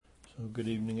Well, good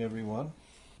evening, everyone.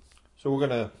 So we're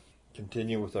going to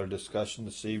continue with our discussion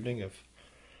this evening of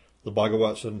the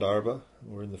Bhagavad Sandarbha.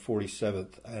 We're in the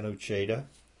 47th Anucheta.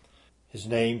 His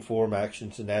name, form,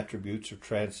 actions, and attributes are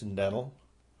transcendental.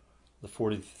 The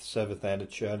 47th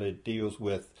Anucheta deals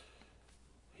with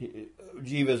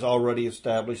Jiva has already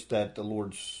established that the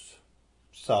Lord's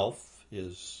self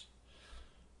is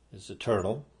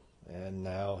eternal, and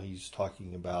now he's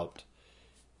talking about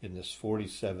in this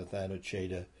 47th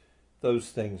Anucheta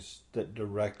those things that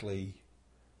directly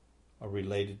are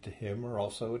related to him are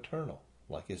also eternal,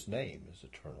 like his name is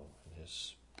eternal, and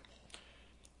his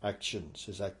actions,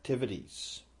 his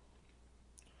activities.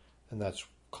 And that's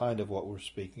kind of what we're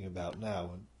speaking about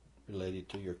now, and related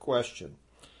to your question,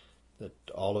 that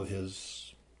all of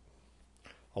his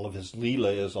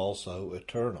Leela is also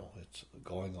eternal. It's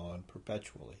going on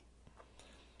perpetually.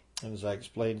 And as I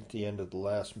explained at the end of the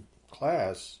last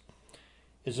class,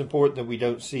 it's important that we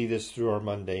don't see this through our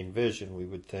mundane vision. We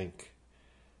would think,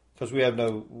 because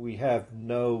we have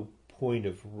no point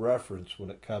of reference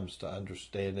when it comes to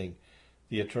understanding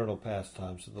the eternal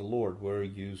pastimes of the Lord. We're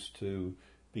used to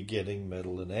beginning,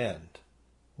 middle, and end.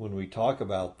 When we talk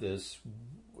about this,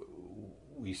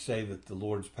 we say that the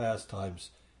Lord's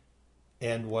pastimes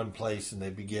end one place and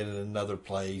they begin in another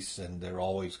place, and they're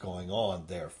always going on,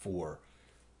 therefore.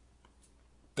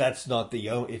 It's not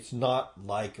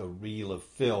like a reel of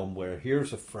film where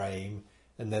here's a frame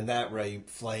and then that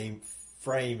frame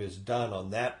is done on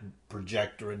that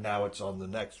projector and now it's on the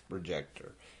next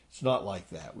projector. It's not like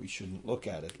that. We shouldn't look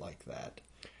at it like that.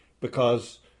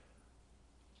 Because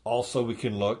also we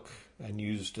can look, and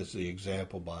used as the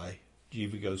example by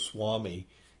Jiva Goswami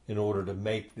in order to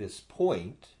make this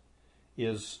point,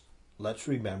 is let's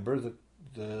remember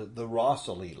the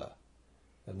Rasa Leela.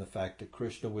 And the fact that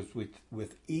Krishna was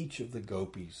with each of the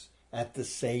gopis at the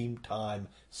same time,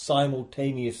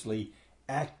 simultaneously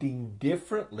acting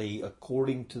differently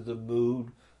according to the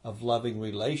mood of loving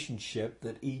relationship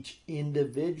that each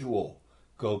individual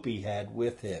gopi had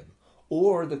with him.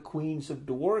 Or the queens of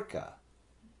Dwarka.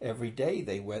 Every day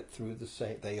they went through the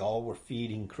same, they all were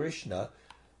feeding Krishna,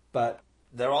 but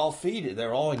they're all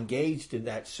engaged in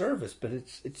that service, but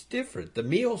it's different. The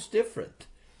meal's different.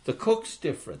 The cook's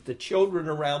different. The children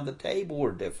around the table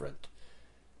are different.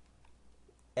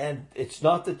 And it's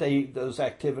not that those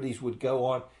activities would go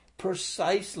on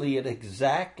precisely at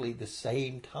exactly the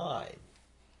same time.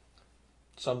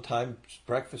 Sometimes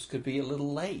breakfast could be a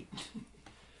little late.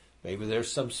 Maybe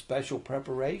there's some special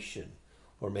preparation.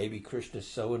 Or maybe Krishna's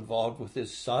so involved with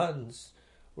his sons,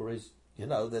 or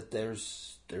that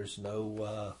there's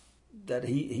no, that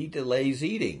he delays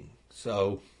eating.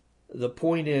 So the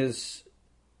point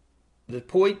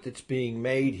that's being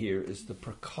made here is the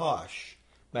prakash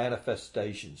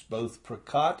manifestations, both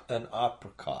prakat and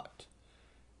aprakat.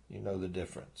 You know the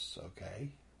difference, okay?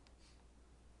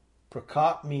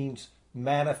 Prakat means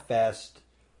manifest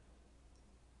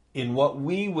in what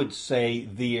we would say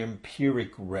the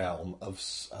empiric realm of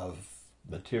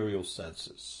material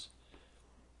senses.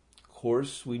 Of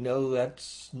course, we know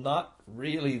that's not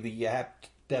really the apt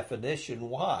definition.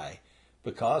 Why?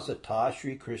 Because Ata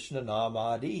Shri Krishna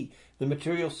Namadi, the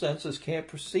material senses can't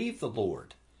perceive the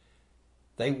Lord.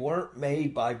 They weren't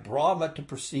made by Brahma to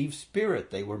perceive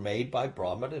spirit. They were made by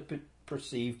Brahma to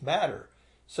perceive matter.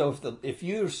 So if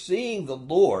you're seeing the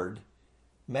Lord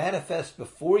manifest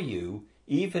before you,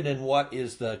 even in what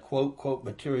is the quote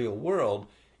material world,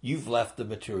 you've left the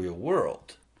material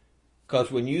world.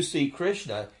 Because when you see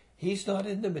Krishna, he's not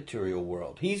in the material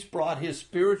world. He's brought his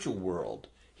spiritual world.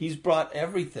 He's brought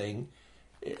everything.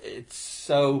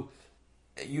 So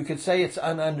you could say it's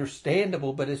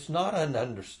ununderstandable, but it's not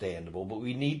ununderstandable. But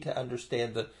we need to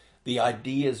understand the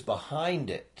ideas behind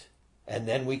it, and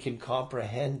then we can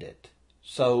comprehend it.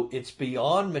 So it's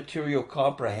beyond material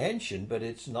comprehension, but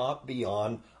it's not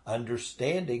beyond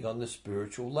understanding on the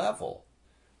spiritual level.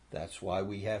 That's why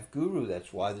we have Guru.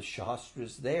 That's why the Shastra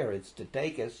is there. It's to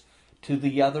take us to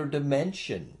the other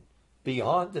dimension,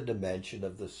 beyond the dimension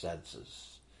of the senses.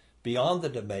 Beyond the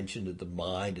dimension of the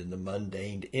mind and the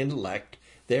mundane intellect,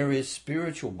 there is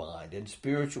spiritual mind and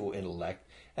spiritual intellect,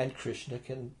 and Krishna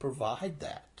can provide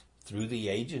that through the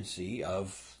agency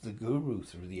of the Guru,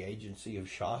 through the agency of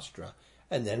Shastra.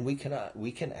 And then we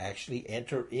can actually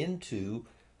enter into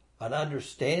an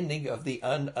understanding of the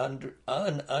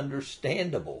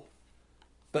ununderstandable,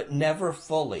 but never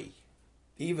fully.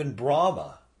 Even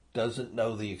Brahma doesn't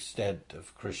know the extent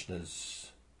of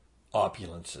Krishna's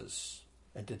opulences.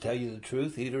 And to tell you the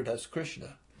truth, neither does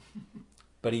Krishna.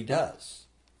 But he does.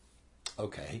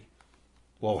 Okay.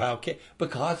 Well, how can?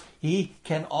 Because he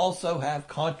can also have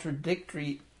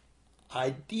contradictory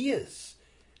ideas.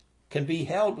 can be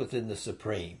held within the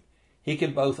Supreme. He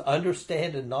can both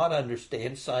understand and not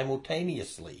understand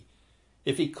simultaneously.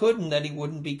 If he couldn't, then he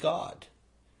wouldn't be God.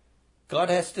 God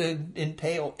has to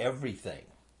entail everything.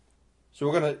 So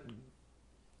we're going to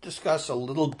discuss a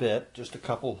little bit, just a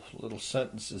couple little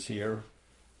sentences here,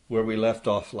 where we left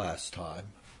off last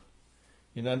time,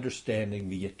 in understanding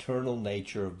the eternal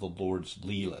nature of the Lord's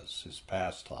Leelas, his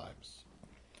pastimes.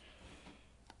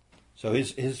 So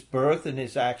his birth and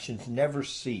his actions never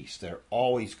cease. They're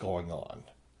always going on.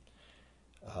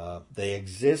 They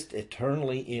exist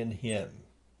eternally in him.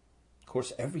 Of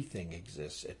course, everything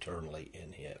exists eternally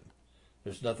in him.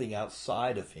 There's nothing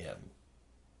outside of him.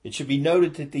 It should be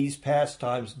noted that these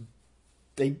pastimes,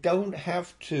 they don't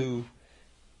have to,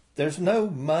 there's no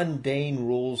mundane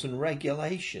rules and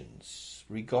regulations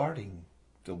regarding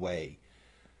the way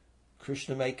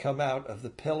Krishna may come out of the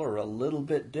pillar a little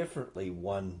bit differently in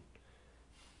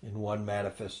one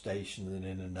manifestation than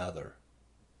in another.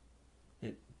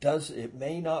 It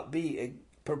may not be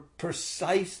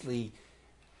precisely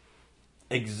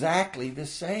exactly the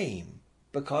same,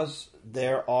 because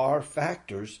there are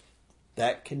factors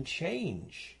that can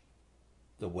change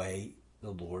the way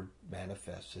the Lord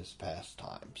manifests his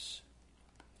pastimes.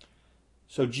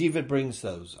 So Jiva brings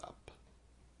those up.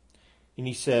 And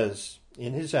he says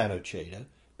in his Anucheta,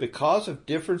 because of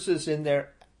differences in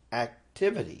their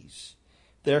activities,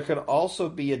 there can also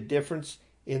be a difference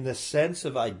in the sense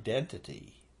of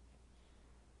identity,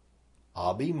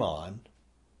 Abhiman,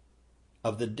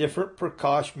 of the different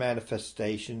Prakash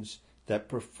manifestations that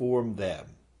perform them,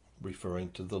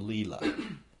 referring to the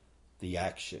Leela, the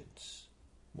actions,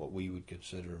 what we would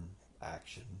consider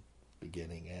action,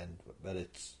 beginning, end, but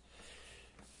it's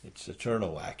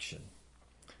eternal action.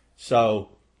 So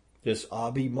this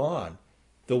Abhiman,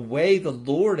 the way the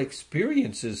Lord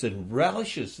experiences and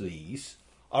relishes these,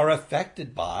 are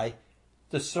affected by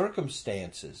the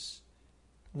circumstances.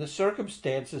 And the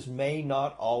circumstances may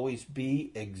not always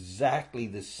be exactly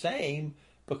the same,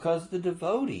 because the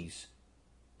devotees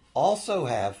also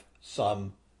have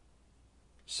some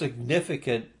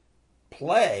significant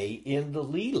play in the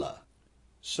Leela.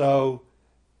 So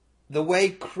the way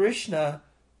Krishna,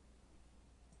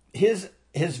 his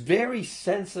very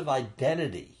sense of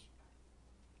identity,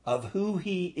 of who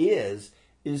he is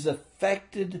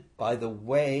affected by the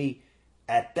way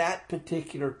at that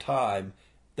particular time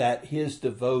that his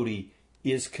devotee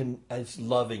is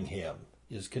loving him,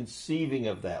 is conceiving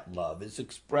of that love, is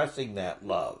expressing that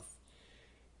love,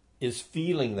 is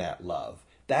feeling that love.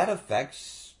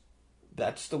 That's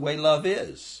the way love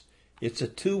is. It's a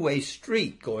two-way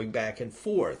street going back and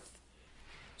forth.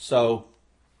 So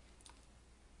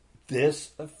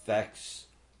this affects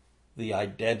the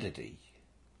identity.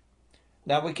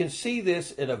 Now we can see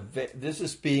this this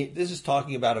is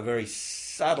talking about a very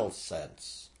subtle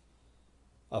sense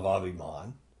of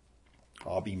Abhimana,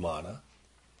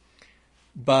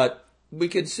 but we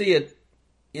can see it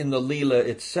in the Leela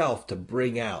itself to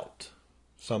bring out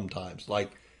sometimes,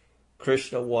 like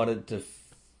Krishna wanted to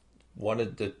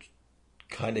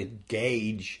kind of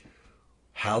gauge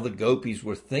how the gopis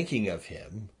were thinking of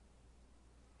him,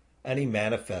 and he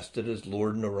manifested as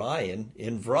Lord Narayan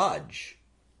in Vraj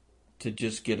to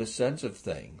just get a sense of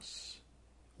things.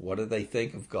 What do they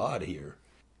think of God here?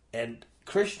 And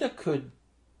Krishna could,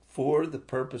 for the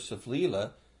purpose of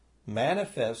Leela,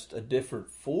 manifest a different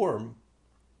form.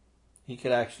 He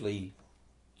could actually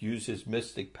use his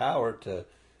mystic power to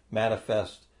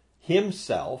manifest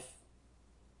himself.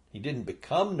 He didn't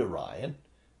become Narayan.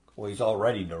 Well, he's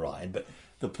already Narayan, but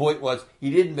the point was he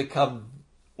didn't become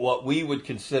what we would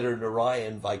consider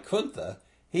Narayan Vaikuntha.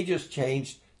 He just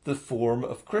changed the form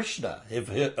of Krishna,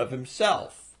 of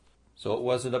himself. So it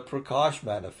wasn't a Prakash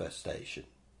manifestation,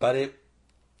 but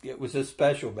it was a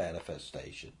special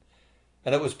manifestation.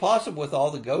 And it was possible with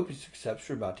all the gopis except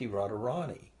Srimati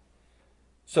Radharani.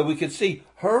 So we could see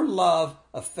her love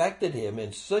affected him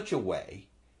in such a way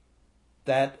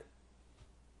that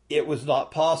it was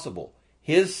not possible.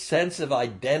 His sense of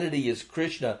identity as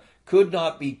Krishna could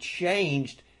not be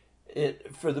changed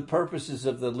for the purposes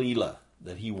of the Leela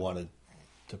that he wanted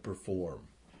to perform.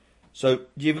 So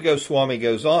Jiva Goswami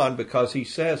goes on, because he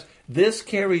says this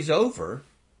carries over,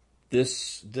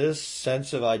 this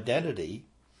sense of identity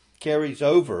carries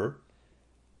over,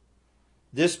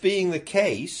 this being the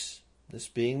case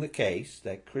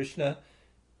that Krishna,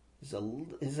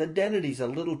 his identity is a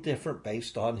little different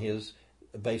based on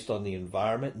the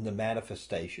environment and the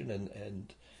manifestation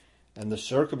and the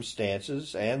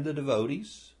circumstances and the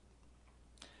devotees.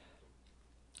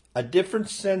 A different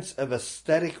sense of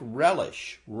aesthetic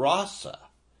relish, rasa,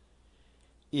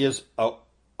 is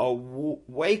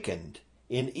awakened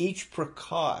in each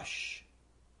prakash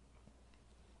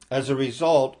as a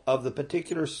result of the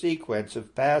particular sequence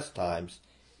of pastimes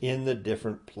in the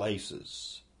different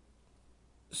places.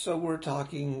 So we're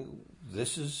talking,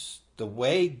 this is the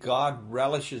way God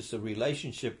relishes the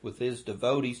relationship with his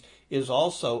devotees is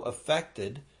also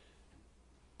affected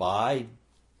by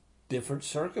different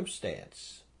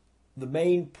circumstance. The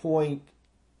main point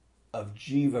of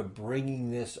Jiva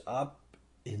bringing this up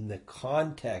in the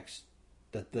context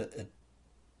that the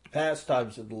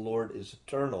pastimes of the Lord is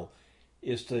eternal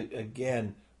is to,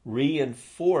 again,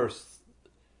 reinforce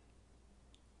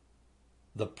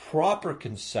the proper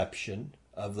conception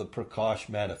of the Prakash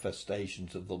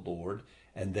manifestations of the Lord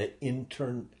and the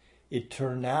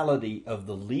eternality of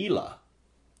the Leela,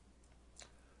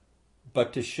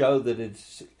 but to show that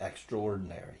it's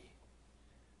extraordinary,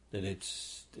 that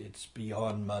it's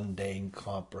beyond mundane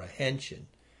comprehension.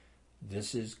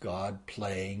 This is God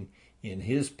playing in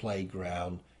his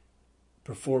playground,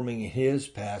 performing his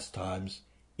pastimes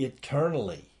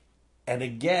eternally. And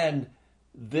again,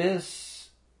 this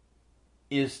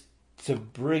is to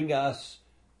bring us,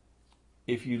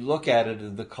 if you look at it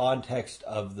in the context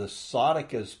of the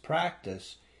Sadhaka's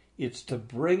practice, it's to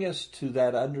bring us to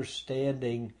that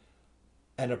understanding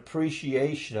and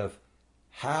appreciation of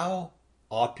how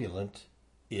opulent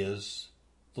is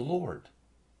the Lord.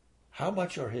 How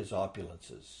much are his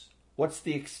opulences? What's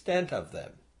the extent of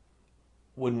them?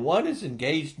 When one is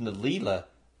engaged in the Leela,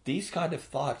 these kind of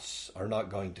thoughts are not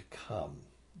going to come.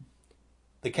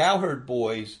 The cowherd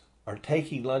boys are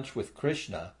taking lunch with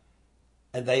Krishna,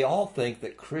 and they all think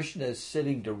that Krishna is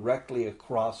sitting directly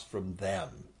across from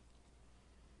them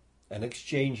and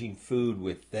exchanging food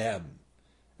with them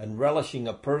and relishing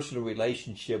a personal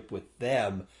relationship with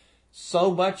them.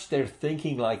 So much they're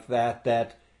thinking like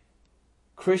that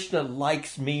Krishna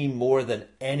likes me more than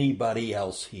anybody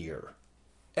else here.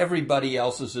 Everybody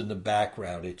else is in the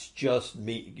background. It's just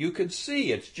me. You can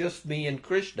see it's just me and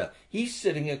Krishna. He's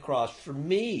sitting across from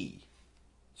me.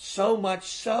 So much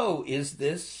so is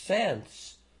this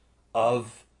sense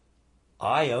of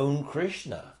I own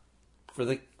Krishna for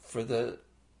the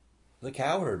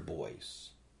cowherd boys.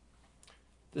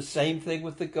 The same thing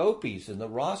with the gopis in the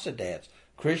rasa dance.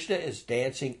 Krishna is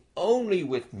dancing only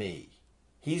with me.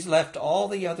 He's left all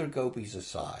the other gopis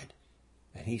aside,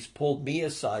 and he's pulled me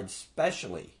aside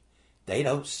specially. They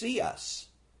don't see us.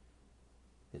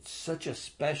 It's such a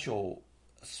special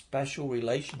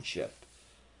relationship.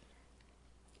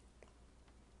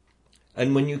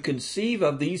 And when you conceive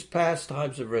of these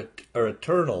pastimes are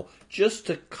eternal, just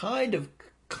to kind of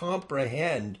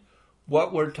comprehend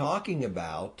what we're talking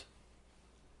about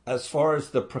as far as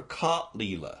the Prakat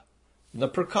Leela. The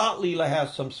Prakat Leela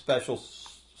has some special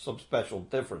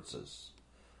differences.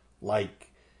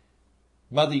 Like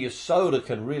Mother Yasoda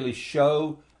can really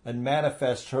show and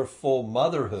manifest her full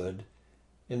motherhood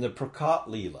in the Prakat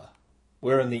Leela,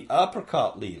 where in the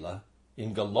Aprakat Leela,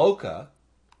 in Goloka,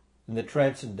 in the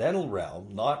transcendental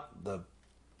realm, not the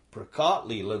Prakat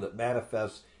Leela that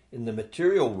manifests in the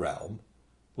material realm,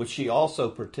 which she also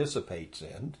participates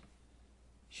in,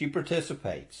 she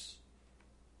participates.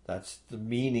 That's the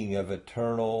meaning of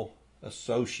eternal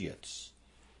associates.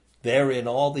 They're in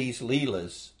all these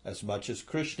Leelas as much as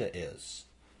Krishna is.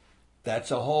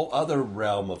 That's a whole other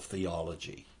realm of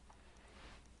theology.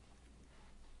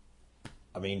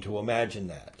 I mean, to imagine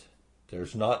that.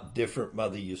 There's not different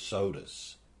Mother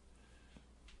Yasodas.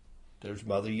 There's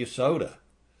Mother Yasoda.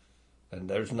 And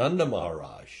there's Nanda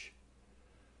Maharaj.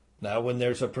 Now, when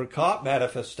there's a Prakat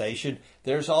manifestation,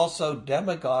 there's also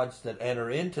demigods that enter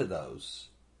into those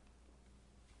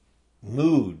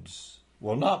moods.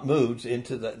 Well, not moods,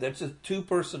 there's two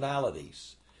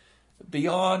personalities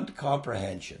beyond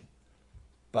comprehension.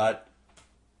 But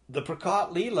the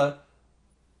Prakat Leela,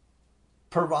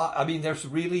 there's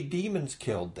really demons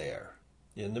killed there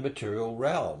in the material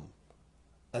realm.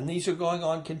 And these are going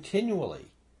on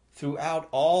continually throughout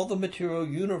all the material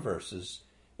universes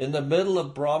in the middle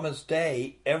of Brahma's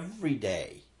day, every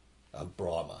day of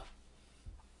Brahma.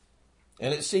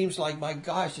 And it seems like, my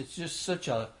gosh, it's just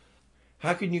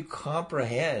how can you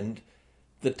comprehend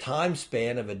the time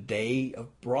span of a day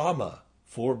of Brahma?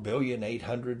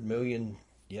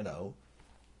 4,800,000,000,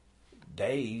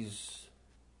 days.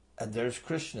 And there's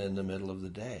Krishna in the middle of the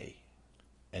day.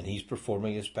 And he's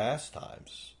performing his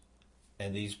pastimes.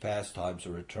 And these pastimes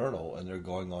are eternal, and they're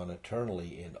going on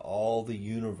eternally in all the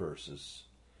universes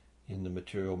in the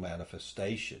material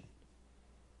manifestation.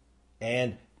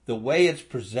 And the way it's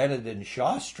presented in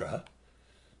Shastra,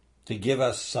 to give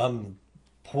us some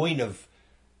point of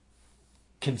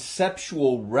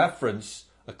conceptual reference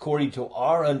according to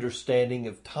our understanding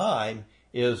of time,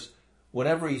 is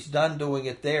Whenever he's done doing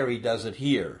it there, he does it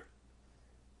here.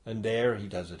 And there, he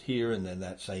does it here, and then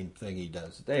that same thing he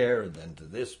does there, and then to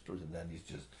this, and then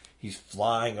he's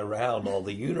flying around all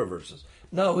the universes.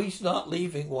 No, he's not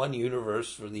leaving one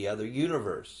universe for the other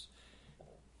universe.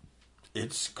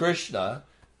 It's Krishna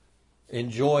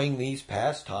enjoying these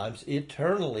pastimes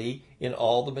eternally in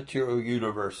all the material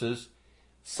universes,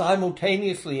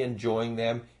 simultaneously enjoying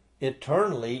them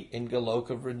eternally in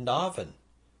Goloka Vrindavan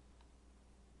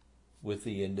with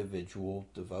the individual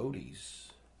devotees,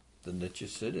 the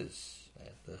Nityasiddhas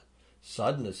and the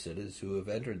Sadhanasiddhas who have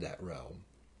entered that realm.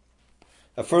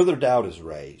 A further doubt is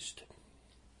raised.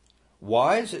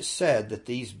 Why is it said that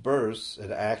these births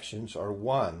and actions are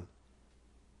one,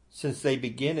 since they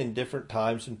begin in different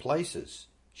times and places?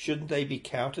 Shouldn't they be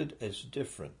counted as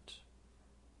different?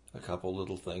 A couple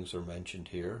little things are mentioned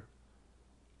here.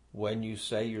 When you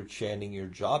say you're chanting your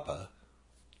japa,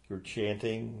 You're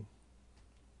chanting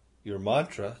your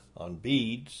mantra on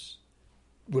beads.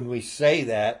 When we say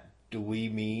that, do we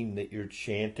mean that you're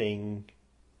chanting?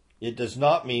 It does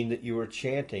not mean that you are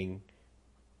chanting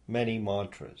many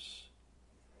mantras.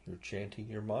 You're chanting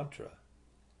your mantra.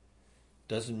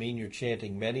 doesn't mean you're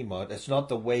chanting many mantras. That's not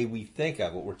the way we think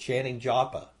of it. We're chanting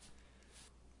japa.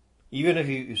 Even if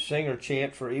you sing or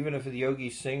chant for, even if the yogi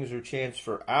sings or chants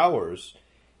for hours,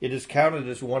 it is counted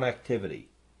as one activity.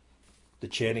 The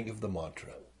chanting of the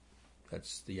mantra.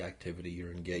 That's the activity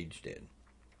you're engaged in.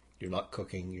 You're not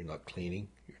cooking, you're not cleaning,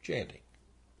 you're chanting.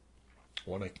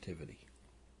 One activity.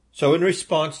 So in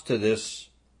response to this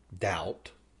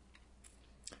doubt,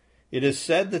 it is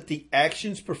said that the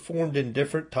actions performed in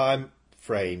different time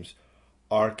frames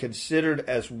are considered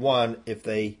as one if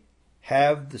they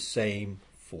have the same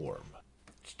form.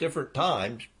 It's different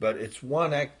times, but it's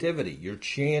one activity. You're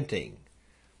chanting.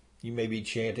 You may be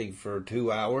chanting for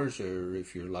 2 hours, or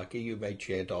if you're lucky, you may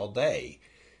chant all day,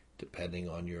 depending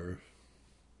on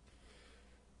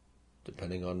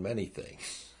many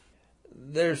things.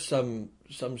 There's some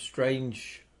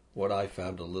strange, what I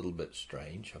found a little bit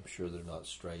strange. I'm sure they're not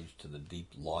strange to the deep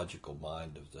logical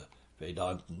mind of the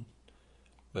Vedantin,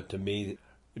 but to me,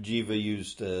 Jiva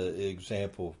used an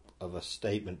example of a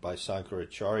statement by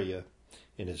Sankaracharya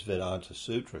in his Vedanta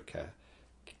Sutra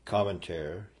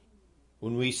commentary.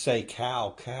 When we say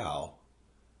cow, cow,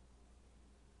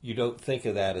 you don't think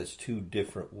of that as two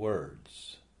different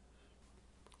words.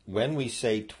 When we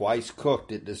say twice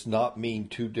cooked, it does not mean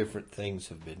two different things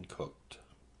have been cooked.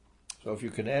 So if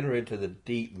you can enter into the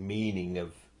deep meaning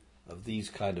of these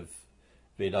kind of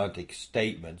Vedantic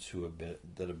statements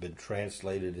that have been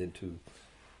translated into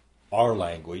our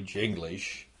language,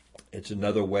 English, it's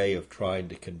another way of trying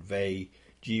to convey.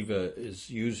 Jiva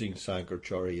is using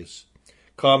Sankaracharya's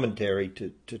commentary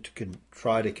to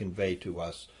try to convey to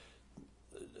us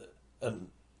a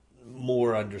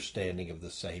more understanding of the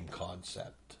same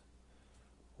concept.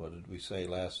 What did we say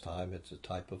last time? It's a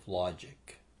type of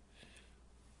logic.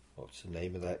 What's the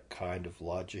name of that kind of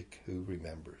logic? Who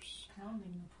remembers?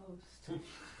 Pounding the post.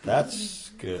 That's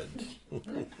good.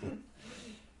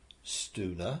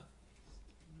 Stuna.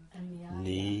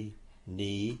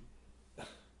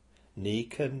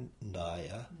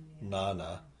 Nikanaya.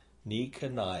 Nana.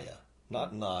 Nikanaya.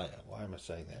 Not Naya. Why am I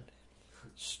saying that?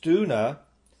 Stuna.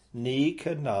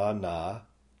 Nikanana.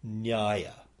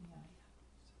 Nyaya.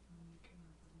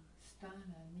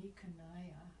 Stana,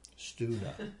 Nikanaya.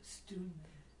 Stuna. Stuna.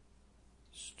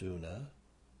 Stuna.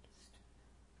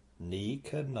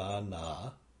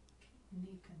 Nikanana.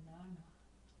 Nikanana.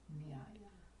 Nyaya.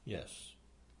 Yes.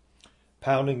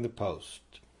 Pounding the post.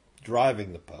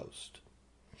 Driving the post.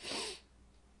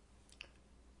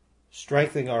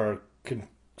 Strengthening our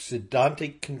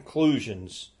Siddhantic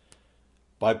conclusions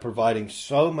by providing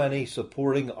so many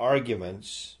supporting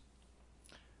arguments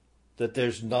that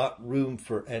there's not room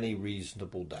for any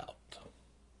reasonable doubt.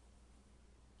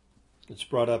 It's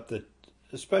brought up that,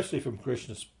 especially from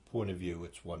Krishna's point of view,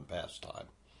 it's one pastime.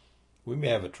 We may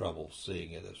have a trouble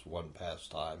seeing it as one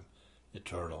pastime,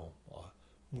 eternal.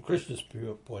 From Krishna's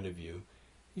point of view,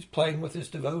 he's playing with his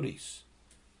devotees.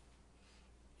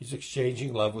 He's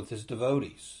exchanging love with his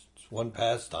devotees. It's one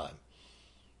pastime.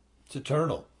 It's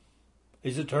eternal.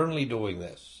 He's eternally doing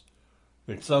this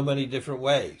in so many different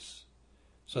ways.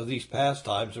 So these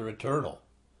pastimes are eternal.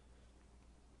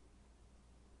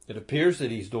 It appears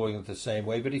that he's doing it the same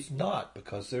way, but he's not,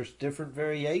 because there's different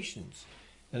variations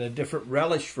and a different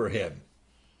relish for him.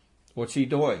 What's he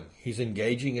doing? He's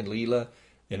engaging in Leela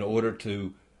in order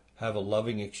to have a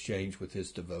loving exchange with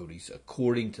his devotees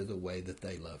according to the way that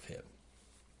they love him.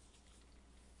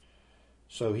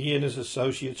 So he and his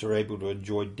associates are able to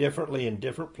enjoy differently in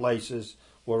different places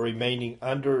while remaining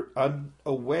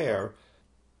unaware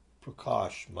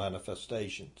Prakash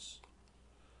manifestations.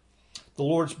 The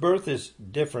Lord's birth is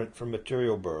different from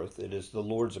material birth. It is the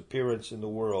Lord's appearance in the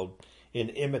world in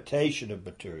imitation of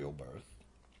material birth,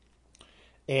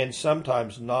 and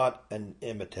sometimes not an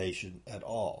imitation at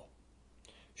all.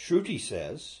 Shruti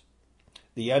says,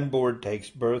 the unborn takes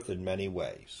birth in many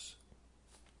ways.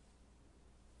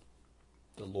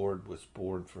 The Lord was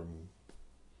born from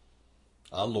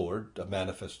a Lord. A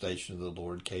manifestation of the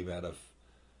Lord came out of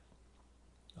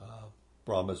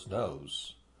Brahma's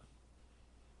nose.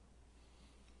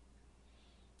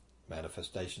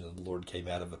 Manifestation of the Lord came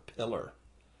out of a pillar.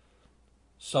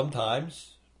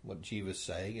 Sometimes, what Jiva's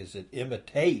saying is it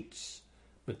imitates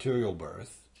material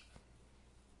birth.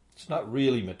 It's not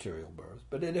really material birth,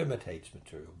 but it imitates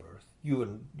material birth.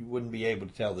 You wouldn't be able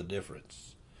to tell the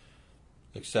difference,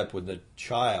 except when the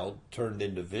child turned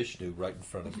into Vishnu right in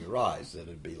front of your eyes. Then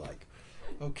it'd be like,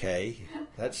 okay,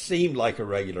 that seemed like a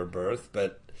regular birth,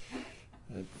 but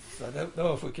I don't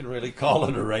know if we can really call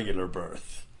it a regular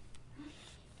birth.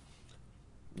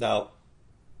 Now,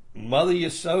 Mother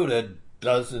Yasoda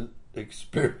doesn't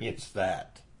experience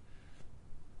that.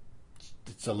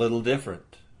 It's a little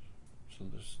different. So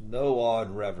there's no awe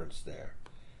and reverence there.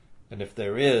 And if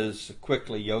there is,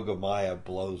 quickly Yogamaya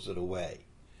blows it away.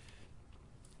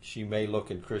 She may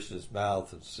look in Krishna's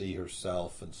mouth and see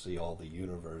herself and see all the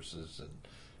universes and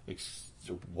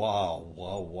wow,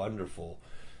 wonderful.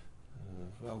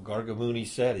 Well, Gargamuni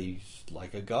said he's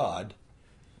like a god.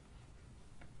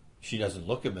 She doesn't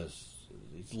look at him as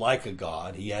he's like a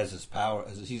god. He has his power.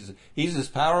 He's as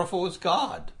powerful as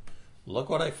God. Look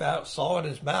what I saw in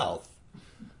his mouth.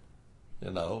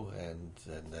 And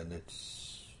then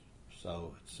it's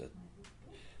so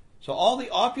all the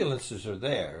opulences are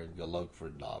there in Golok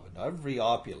Vrindavan. Every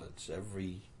opulence,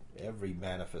 every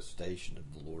manifestation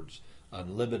of the Lord's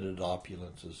unlimited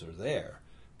opulences are there,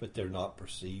 but they're not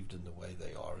perceived in the way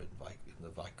they are in the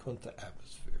Vaikuntha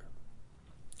atmosphere.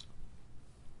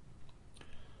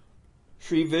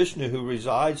 Sri Vishnu, who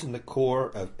resides in the core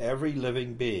of every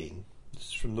living being, this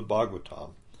is from the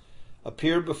Bhagavatam,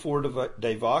 appeared before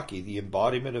Devaki, the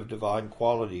embodiment of divine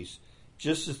qualities,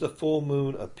 just as the full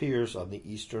moon appears on the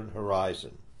eastern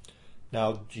horizon.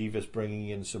 Now Jiva's bringing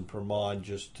in some praman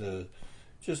just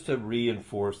to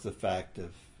reinforce the fact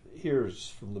of, here's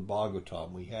from the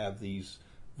Bhagavatam, we have these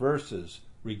verses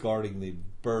regarding the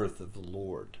birth of the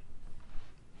Lord.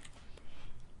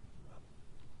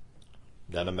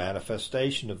 Then a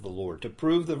manifestation of the Lord. To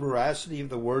prove the veracity of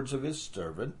the words of his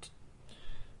servant,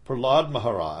 Prahlad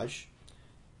Maharaj,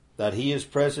 that he is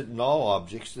present in all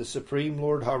objects, the Supreme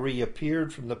Lord Hari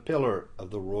appeared from the pillar of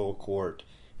the royal court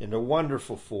in a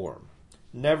wonderful form,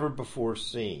 never before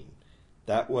seen.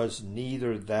 That was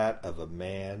neither that of a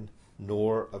man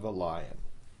nor of a lion.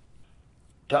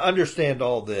 To understand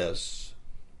all this,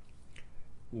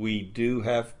 we do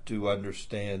have to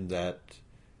understand that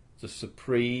the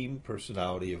Supreme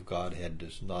Personality of Godhead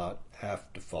does not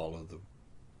have to follow the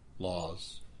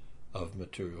laws of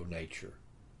material nature.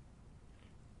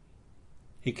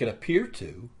 He can appear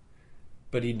to,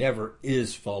 but he never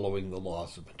is following the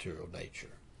laws of material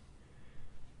nature.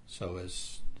 So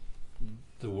as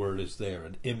the word is there,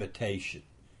 an imitation.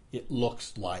 It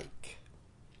looks like.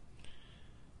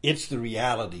 It's the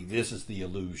reality. This is the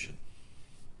illusion.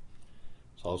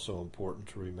 It's also important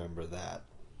to remember that.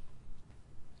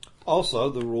 Also,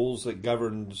 the rules that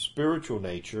govern the spiritual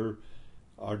nature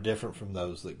are different from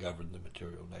those that govern the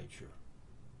material nature.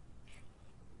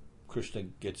 Krishna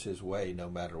gets his way no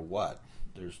matter what.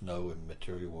 There's no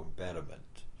material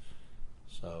impediment.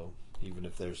 So even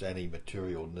if there's any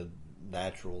material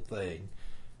natural thing,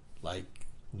 like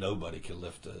nobody can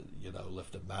lift a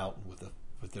mountain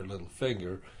with their little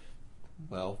finger,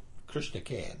 well, Krishna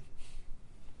can.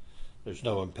 There's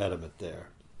no impediment there.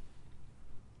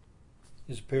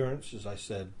 His appearance, as I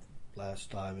said last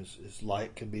time, is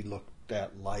like, can be looked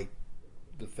at like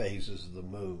the phases of the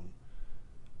moon.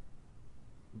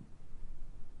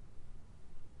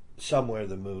 Somewhere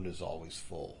the moon is always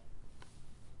full.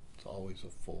 It's always a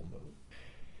full moon.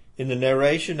 In the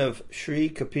narration of Sri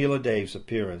Kapila Dev's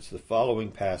appearance, the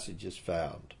following passage is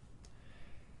found.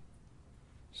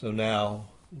 So now,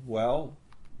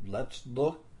 let's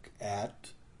look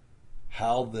at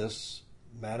how this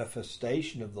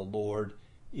manifestation of the Lord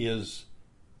is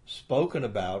spoken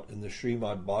about in the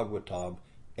Srimad Bhagavatam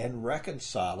and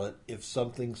reconcile it if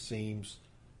something seems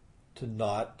to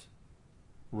not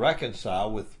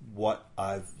reconcile with what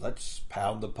let's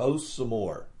pound the post some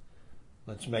more.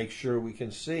 Let's make sure we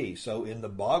can see. So in the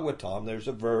Bhagavatam, there's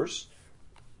a verse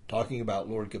talking about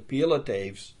Lord Kapila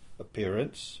Dev's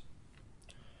appearance.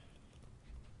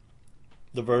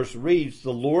 the verse reads,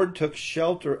 the Lord took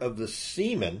shelter of the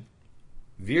semen,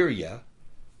 Virya,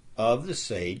 of the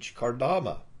sage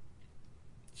Kardama.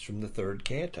 It's from the 3rd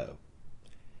canto.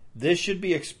 This should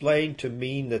be explained to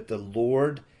mean that the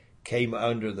Lord came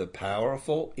under the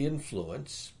powerful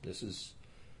influence. This is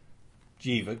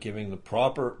Jiva giving the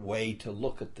proper way to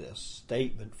look at this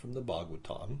statement from the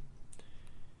Bhagavatam.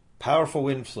 Powerful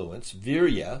influence,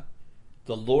 Virya,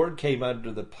 the Lord came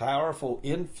under the powerful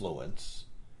influence.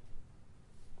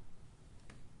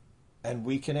 And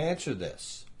we can answer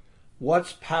this.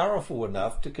 What's powerful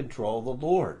enough to control the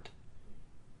Lord?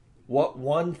 What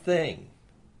one thing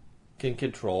can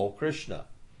control Krishna?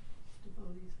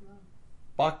 Devotee's love.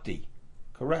 Bhakti.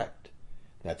 Correct.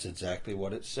 That's exactly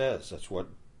what it says. That's what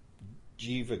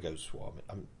Jiva Goswami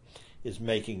is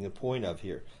making the point of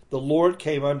here. The Lord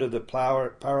came under the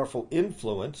powerful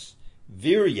influence,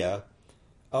 Virya,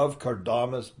 of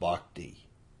Kardama's Bhakti.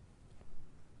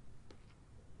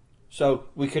 So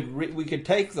we could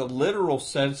take the literal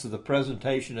sense of the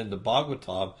presentation in the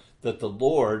Bhagavatam that the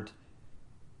Lord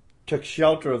took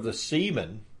shelter of the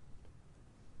semen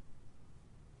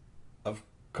of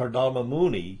Kardama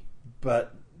Muni,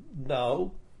 but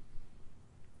no,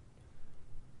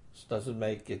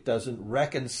 it doesn't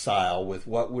reconcile with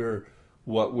what we're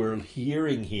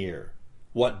hearing here.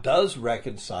 What does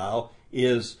reconcile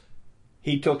is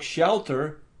he took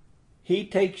shelter. He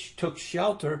took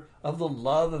shelter of the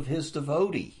love of his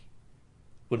devotee.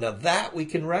 Well, now that we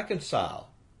can reconcile.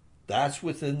 That's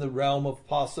within the realm of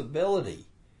possibility.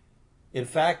 In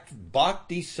fact,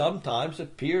 bhakti sometimes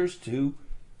appears to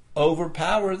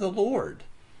overpower the Lord.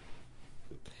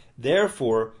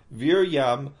 Therefore,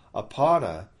 Viryam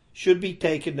Apana should be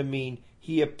taken to mean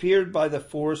he appeared by the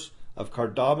force of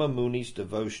Kardama Muni's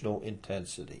devotional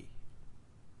intensity.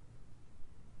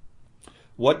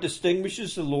 What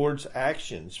distinguishes the Lord's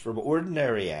actions from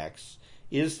ordinary acts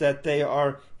is that they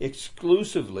are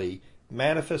exclusively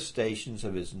manifestations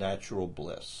of his natural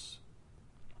bliss.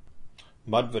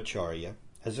 Madhvacharya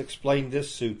has explained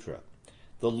this sutra.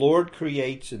 The Lord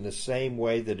creates in the same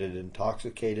way that an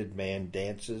intoxicated man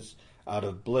dances out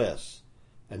of bliss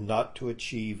and not to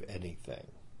achieve anything.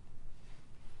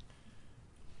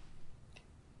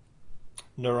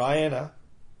 Narayana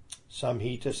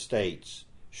Samhita states,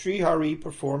 Sri Hari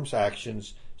performs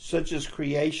actions such as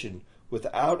creation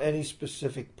without any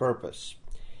specific purpose.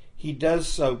 He does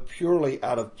so purely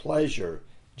out of pleasure,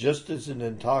 just as an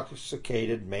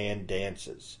intoxicated man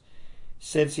dances.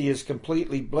 Since he is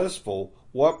completely blissful,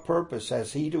 what purpose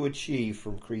has he to achieve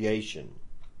from creation?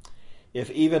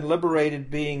 If even liberated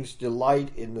beings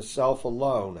delight in the self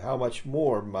alone, how much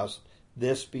more must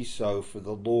this be so for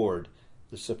the Lord,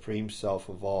 the Supreme Self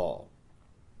of all?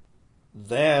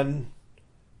 Then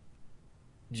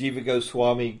Jiva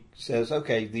Goswami says,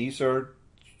 okay, these are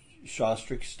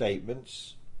Shastric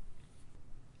statements.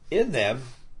 In them,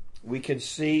 we can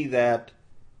see that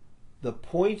the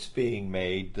point's being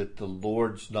made that the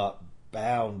Lord's not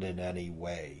bound in any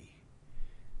way.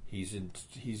 He's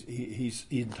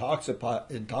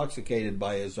intoxicated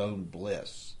by his own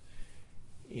bliss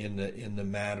in the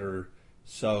matter.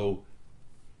 So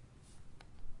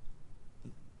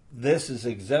this is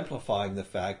exemplifying the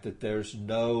fact that there's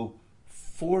no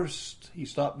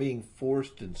he's not being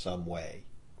forced in some way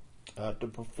to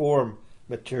perform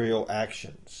material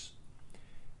actions.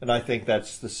 And I think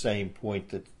that's the same point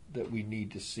that we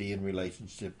need to see in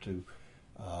relationship to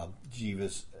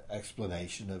Jiva's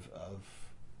explanation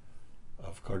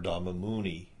of Kardama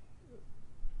Muni,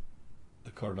 the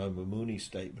Kardama Muni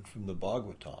statement from the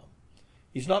Bhagavatam.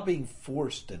 He's not being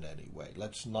forced in any way.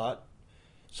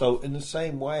 So in the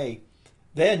same way,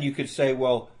 then you could say,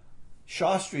 well,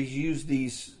 Shastris use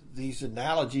these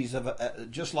analogies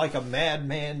of just like a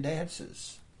madman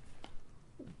dances.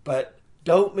 But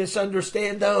don't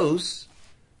misunderstand those,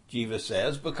 Jiva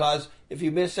says, because if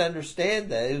you misunderstand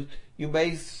those, you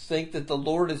may think that the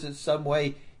Lord is in some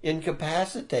way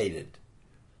incapacitated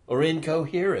or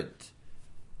incoherent.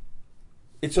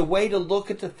 It's a way to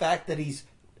look at the fact that he's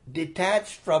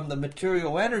detached from the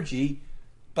material energy,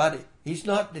 but he's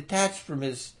not detached from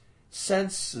his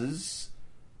senses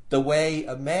the way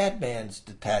a madman's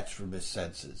detached from his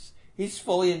senses. He's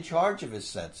fully in charge of his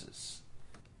senses.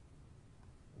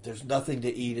 There's nothing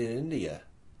to eat in India.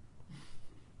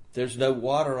 There's no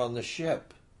water on the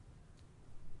ship.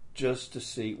 Just to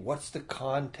see what's the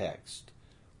context.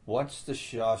 What's the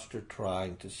Shastra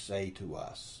trying to say to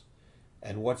us?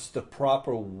 And what's the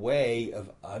proper way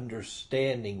of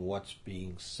understanding what's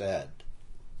being said?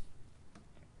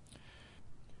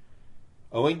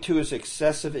 Owing to his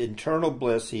excessive internal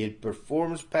bliss, he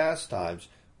performs pastimes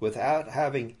without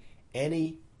having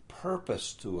any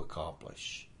purpose to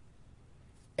accomplish.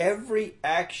 Every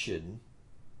action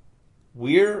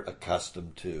we're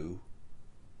accustomed to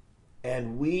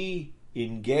and we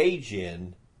engage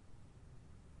in,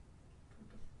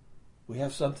 we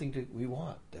have something we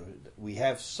want. We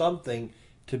have something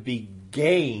to be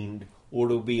gained or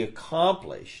to be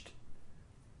accomplished.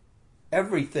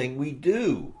 Everything we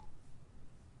do.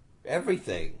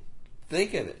 Everything.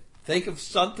 Think of it. Think of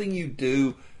something you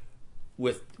do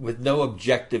with no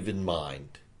objective in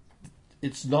mind.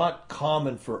 It's not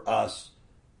common for us,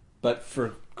 but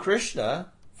for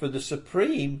Krishna, for the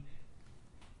Supreme,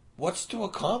 what's to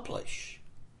accomplish?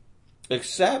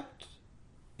 Except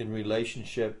in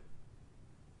relationship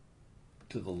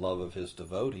to the love of his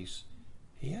devotees,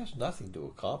 he has nothing to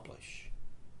accomplish.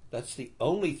 That's the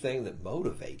only thing that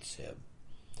motivates him.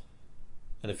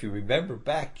 And if you remember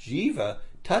back, Jiva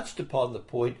touched upon the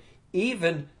point,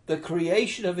 even the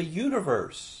creation of a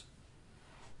universe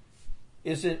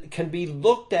can be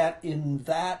looked at in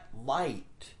that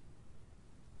light.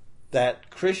 That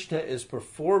Krishna is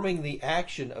performing the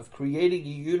action of creating a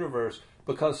universe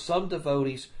because some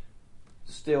devotees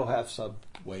still have some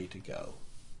way to go.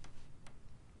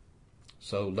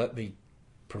 So let me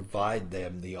provide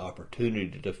them the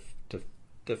opportunity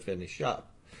to finish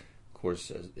up. Of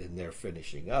course, in their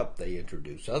finishing up, they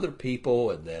introduce other people,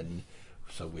 and then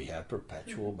so we have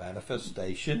perpetual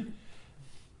manifestation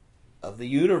of the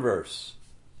universe.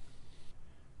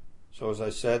 So as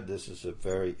I said, this is a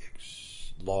very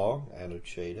long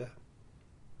Anucheta.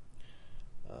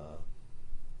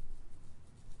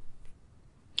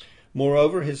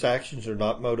 Moreover, his actions are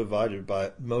not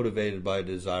motivated by a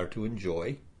desire to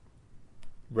enjoy.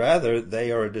 Rather,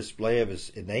 they are a display of his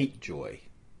innate joy.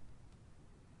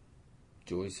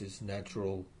 Joy is his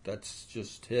natural, that's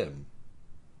just him.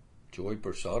 Joy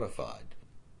personified.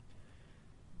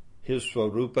 His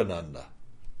Swarupananda.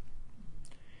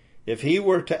 If he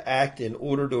were to act in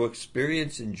order to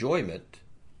experience enjoyment,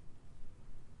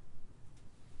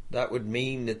 that would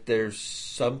mean that there's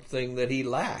something that he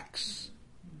lacks.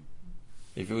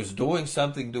 If he was doing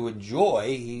something to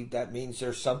enjoy, that means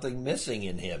there's something missing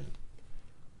in him.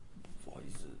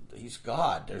 He's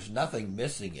God. There's nothing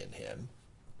missing in him.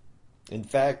 In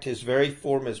fact, his very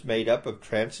form is made up of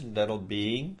transcendental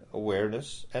being,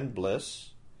 awareness, and bliss,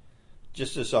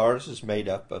 just as ours is made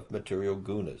up of material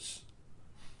gunas.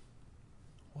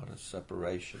 What a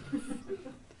separation.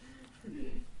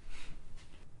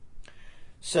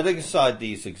 Setting aside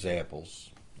these examples,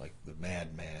 like the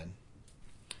madman,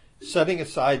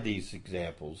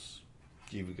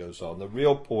 Jiva goes on, the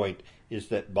real point is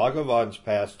that Bhagavan's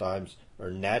pastimes are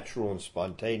natural and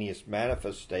spontaneous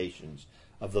manifestations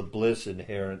of the bliss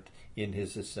inherent in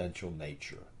his essential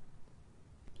nature.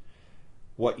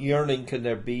 What yearning can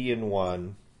there be in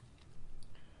one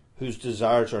whose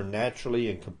desires are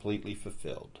naturally and completely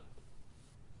fulfilled?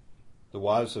 The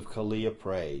wives of Kaliya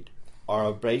prayed, our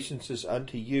obeisances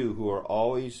unto you who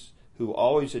always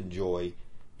enjoy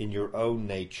in your own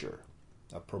nature.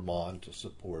 A praman to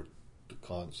support the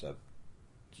concept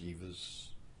Jiva's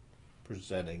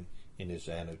presenting in his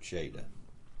Anucheta.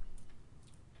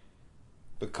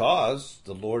 Because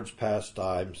the Lord's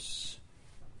pastimes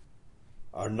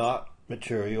are not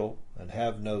material and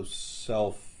have no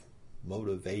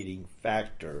self-motivating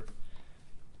factor,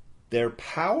 they're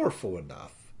powerful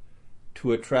enough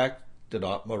to attract an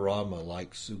Atmarama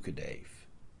like Sukadev.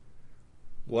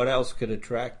 What else could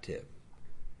attract him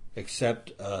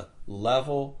except a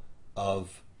level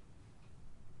of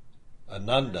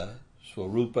Ananda,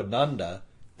 Swarupananda,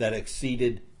 that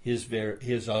exceeded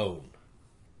his own?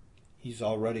 He's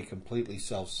already completely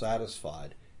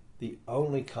self-satisfied. The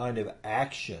only kind of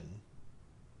action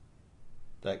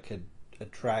that could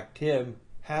attract him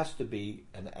has to be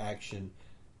an action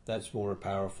that's more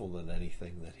powerful than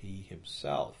anything that he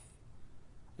himself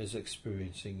is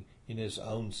experiencing in his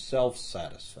own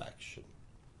self-satisfaction.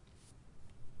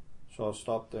 So I'll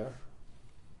stop there.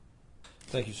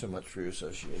 Thank you so much for your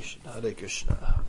association. Hare Krishna.